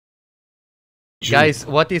Guys,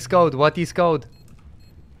 what is code? What is code?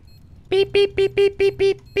 Beep beep beep beep beep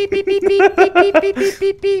beep beep beep beep beep beep beep beep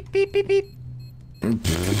beep beep beep beep beep.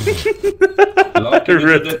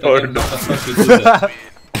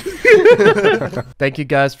 Thank you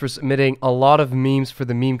guys for submitting a lot of memes for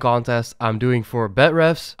the meme contest I'm doing for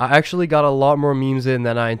BetRefs. I actually got a lot more memes in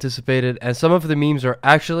than I anticipated, and some of the memes are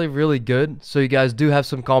actually really good, so you guys do have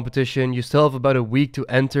some competition. You still have about a week to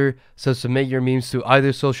enter, so submit your memes to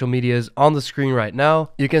either social medias on the screen right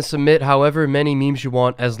now. You can submit however many memes you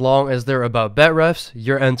want as long as they're about BetRefs.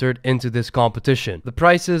 You're entered into this competition. The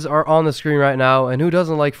prices are on the screen right now, and who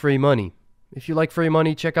doesn't like free money? If you like free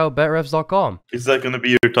money, check out betrefs.com. Is that gonna be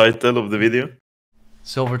your title of the video?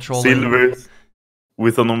 Silver trolling. Silver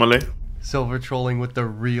with Anomaly. Silver trolling with the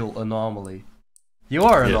real Anomaly. You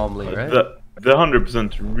are Anomaly, right? The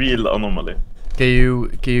 100% real Anomaly. Can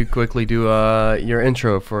you quickly do your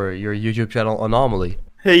intro for your YouTube channel Anomaly?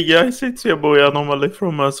 Hey guys, it's your boy Anomaly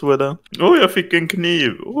from Sweden. Oh, jag fick en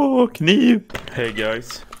kniv. Oh, kniv. Hey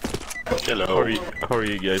guys. Hello. How are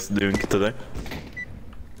you guys doing today?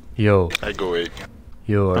 Yo. I go away.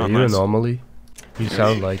 Yo, are you nice. Anomaly? You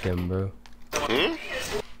sound like him, bro. Hmm?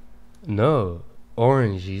 No.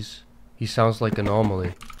 Oranges. He sounds like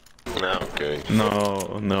Anomaly. No, okay.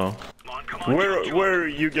 No. Where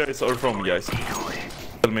you guys are from, guys?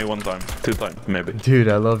 Tell me one time, 2 times, maybe. Dude,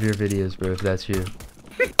 I love your videos, bro, if that's you.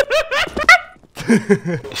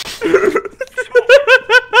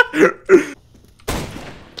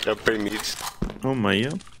 Jag pretty neat. Oh my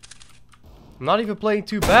god. I'm not even playing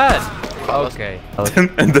too bad. Okay.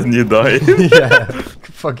 And then you die. Yeah.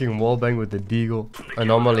 Fucking wallbang with the deagle.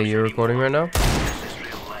 Anomaly, you're recording right now?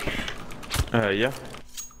 Yeah.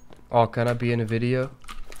 Oh, can I be in a video?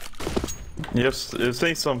 Yes,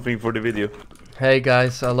 say something for the video. Hey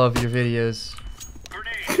guys, I love your videos.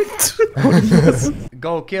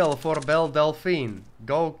 Go kill for Belle Delphine.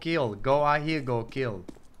 Go kill. Go I hear go kill.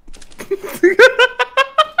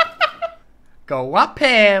 Go up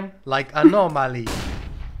him like Anomaly.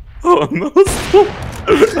 Oh no, stop.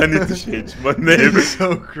 I need to change my name.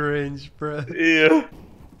 So cringe, bro. Yeah.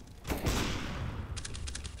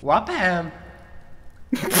 Whap him.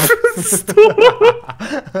 Stop.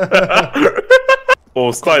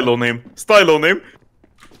 Oh, style on him. Style on him.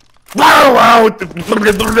 Whap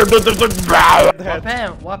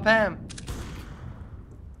him. Whap him.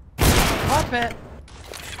 Whap it.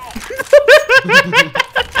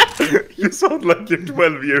 You sound like you're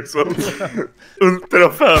 12 years old. Ultra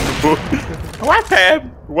fanboy. Whap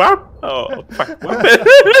him! Whap! Oh, fuck. Whap him!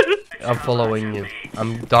 I'm following you.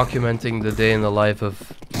 I'm documenting the day in the life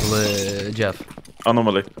of Jeff.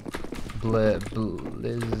 Anomaly.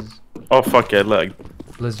 Bliz... Oh fuck, I lagged.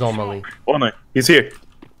 Blizomaly. Oh no, he's here.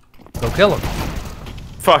 Go kill him.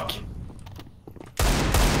 Fuck.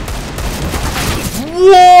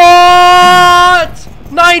 What?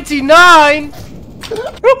 99?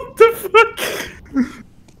 What the fuck?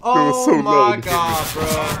 Oh was so my loud. god,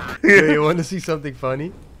 bro. Hey, you want to see something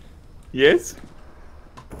funny? Yes?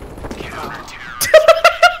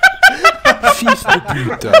 Fils de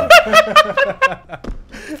pute.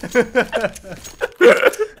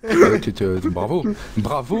 Bravo.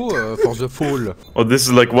 Bravo for the fool. Oh, this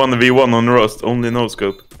is like 1v1 on Rust, only no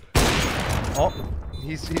scope. Oh,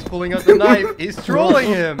 he's pulling out the knife. He's trolling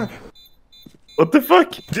him. What the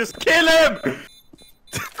fuck? Just kill him!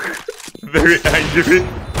 Very angry.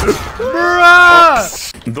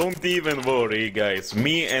 Bruh! Don't even worry, guys.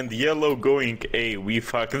 Me and Yellow going A, we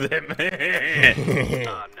fuck them.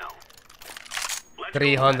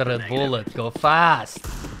 300 bullet, go fast.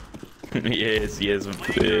 Yes.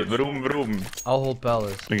 Vroom vroom. I'll hold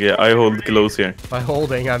palace. Okay, I hold close here. By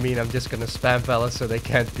holding, I mean I'm just gonna spam palace so they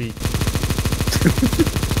can't peek.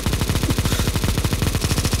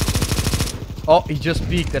 Oh, he just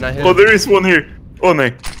peeked and I hit him. Oh, there is one here. Oh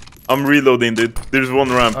no. I'm reloading, dude. There's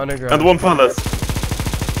one ramp. Underground. And one palace.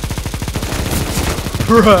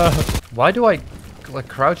 Bruh. Why do I like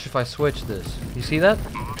crouch if I switch this? You see that?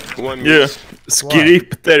 One Yeah. minute.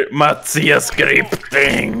 Scripter. MattCS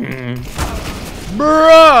scripting.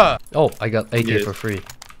 Bruh! Oh, I got AK Yes. for free.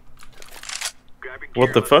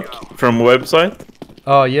 What the fuck? From website?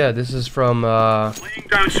 Oh yeah, this is from Laying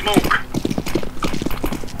down smoke.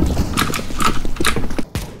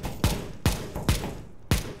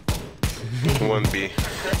 One B.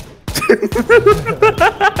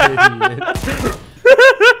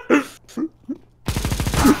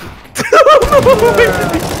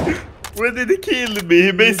 Where did he kill me?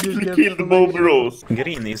 He basically get killed flanked. Bob Rose.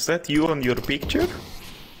 Green, is that you on your picture?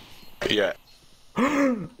 Yeah.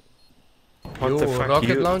 What the fuck, rocket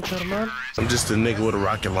you? launcher, man? I'm just a nigga with a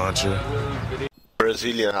rocket launcher.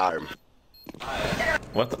 Brazilian arm.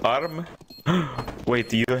 What arm? Wait,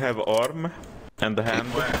 do you have arm and hand?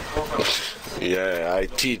 Yeah, I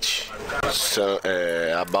teach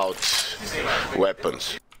about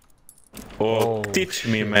weapons. Oh, Oh, teach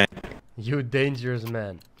me, man. You dangerous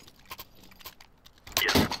man.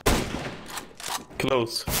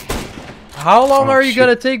 Close. How long Oh, are you shit.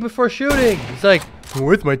 gonna take before shooting? It's like,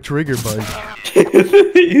 where's my trigger button?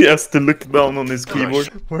 He has to look down on his keyboard.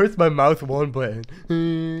 Where's my mouth one button?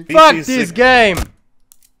 Fuck is this a- game!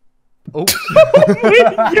 Oh.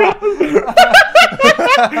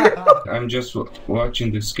 I'm just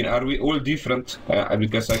watching the skin. Are we all different?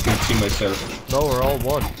 Because I can see myself. No, we're all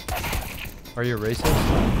one. Are you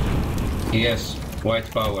racist? Yes, white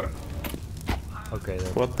power. Okay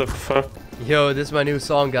then. What the fuck? Yo, this is my new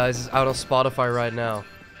song, guys. It's out on Spotify right now.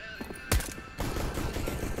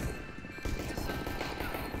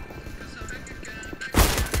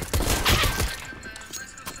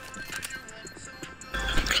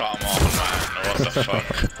 Come on, man. What the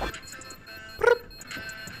fuck?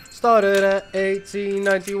 Started at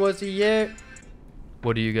 1890 was the year.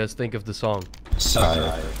 What do you guys think of the song?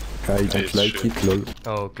 I don't like it, lol.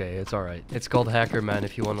 Oh, okay, it's alright. It's called Hacker Man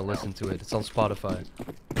if you want to listen to it. It's on Spotify.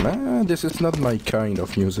 Nah, this is not my kind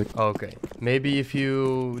of music. Okay. Maybe if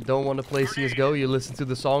you don't want to play CSGO, you listen to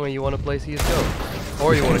the song and you want to play CSGO.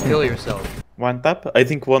 Or you want to kill yourself. One tap? I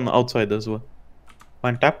think one outside as well.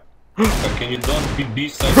 One tap? Can you don't be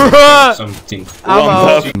beside something? I'm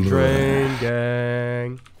out. tap. Drain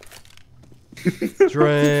gang.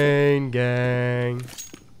 Drain gang.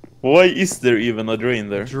 Why is there even a drain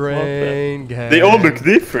there? Drain gang. They all look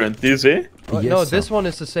different, do you see? What? Yes, No, sir. this one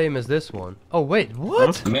is the same as this one. Oh wait,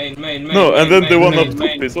 what? Main. No, and then the one main, on top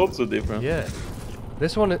main. is also different. Yeah.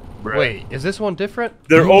 This one. Wait, is this one different?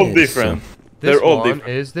 They're all Yes. different. This They're all one different.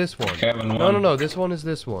 is this one. Heaven No, one. no, no. This one is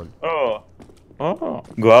this one. Oh. Oh.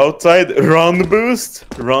 Go outside, run boost.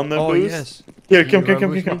 Run and Oh boost. yes. Here, Can come, you come, run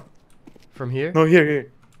come, boost come. me? From here? No,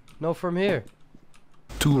 here. No, from here.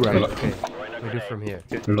 Two right. Okay, we do from here.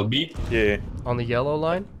 Lobby. Yeah. On the yellow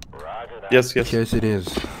line? Yes. Yes, it is.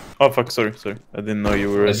 Oh fuck, sorry. I didn't know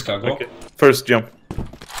you were ready. Escargot. Okay. First jump.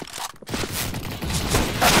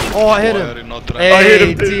 Oh, I hit Why are him. you not trying? I hit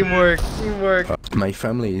Hey, him too. teamwork. My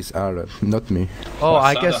family is Arab, not me. Oh,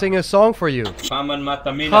 I can sing a song for you. Faman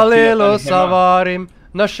matamina. Halelo savarim.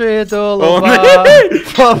 Naše Oh, dolova.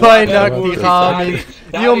 Pavai nakti khamin.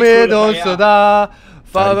 Yomedon soda.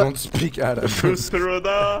 I don't speak Arab.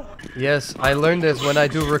 Kusroda. Yes, I learned this when I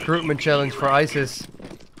do recruitment challenge for ISIS.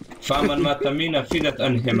 Faman matamina fidat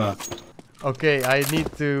anhima. Okay, I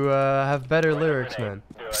need to have better lyrics, man.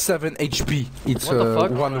 7 HP. It's What the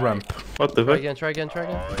fuck? one ramp. What the Try fuck? again.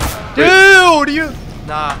 Dude, you...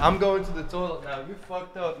 Nah, I'm going to the toilet now. You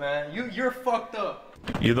fucked up, man. You're fucked up.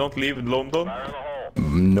 You don't live in London?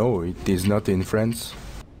 No, it is not in France.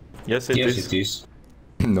 Yes, it Yes, is. it is.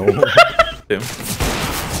 No. Damn.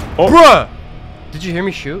 Bruh! Did you hear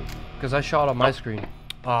me shoot? Because I shot on my screen.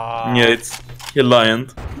 Ah. Yeah, it's he lion.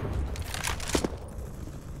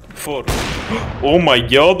 4. Oh my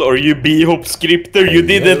god, are you B-hop scripter? You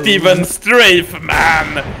didn't even strafe,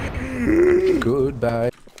 man!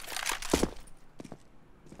 Goodbye.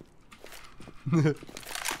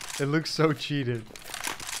 It looks so cheated.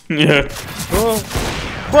 Yeah. Oh.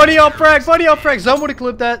 Bunny up frag! Somebody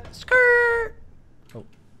clip that. Skirt!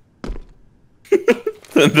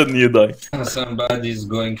 And then you die. Somebody's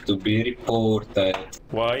going to be reported.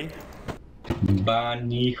 Why?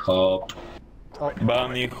 Bunny hop.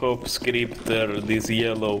 Bunny hop scripter, this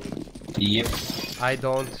yellow. Yep. I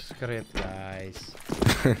don't script, guys.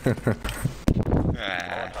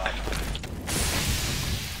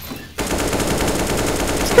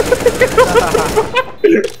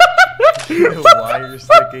 Why you're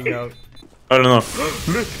sticking out? I don't know.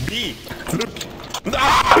 Look, B! Look!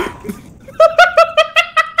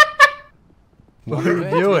 What are you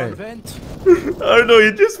doing? I don't know,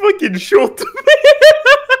 he just fucking shot me!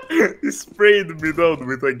 He sprayed me down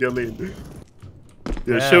with a gallon.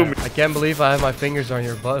 Yeah, show me. I can't believe I have my fingers on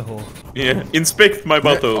your butthole. Yeah, inspect my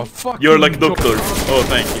butthole. fucking You're like doctor. Oh,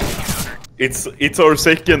 thank you. It's our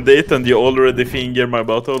second date and you already finger my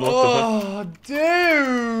butthole. What the fuck? Oh,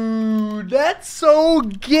 dude, that's so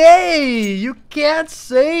gay. You can't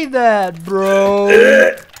say that, bro.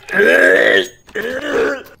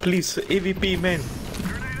 Please, AVP, man.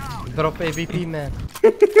 Drop AVP, man.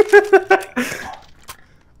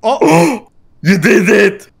 You did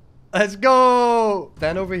it! Let's go.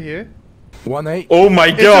 Stand over here. 1A. Oh my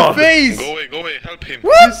It's a god! face. Go away, help him.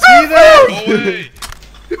 You see that? Go away.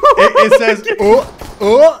 It says, oh.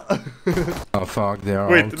 Oh fuck, they are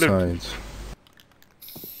Wait, look. outside.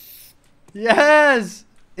 Yes.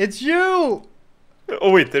 It's you!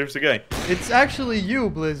 Oh wait, there's a guy. It's actually you,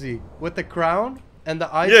 Blizzy, with the crown and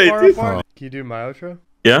the eyes Yeah, far it is. apart. Can you do my outro?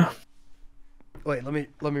 Yeah. Wait, let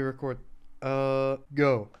me record. Go.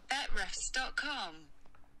 BetRefs.com.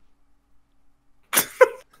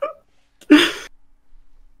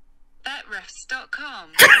 BetRefs.com.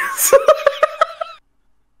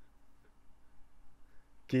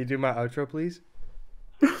 Can you do my outro, please?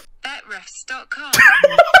 BetRefs.com.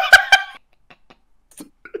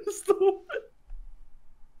 Stop.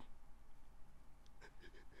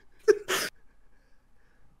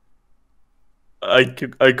 I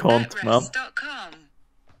can't, man. BetRefs.com.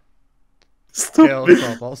 Stop.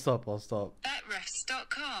 Okay, I'll stop.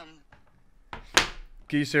 BetRefs.com.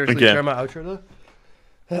 Can you seriously Okay. share my outro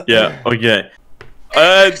though? Yeah, okay.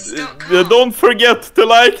 Don't forget to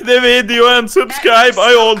like the video and subscribe.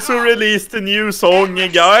 I also released a new song,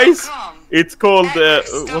 guys. It's called,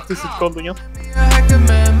 what is it called again?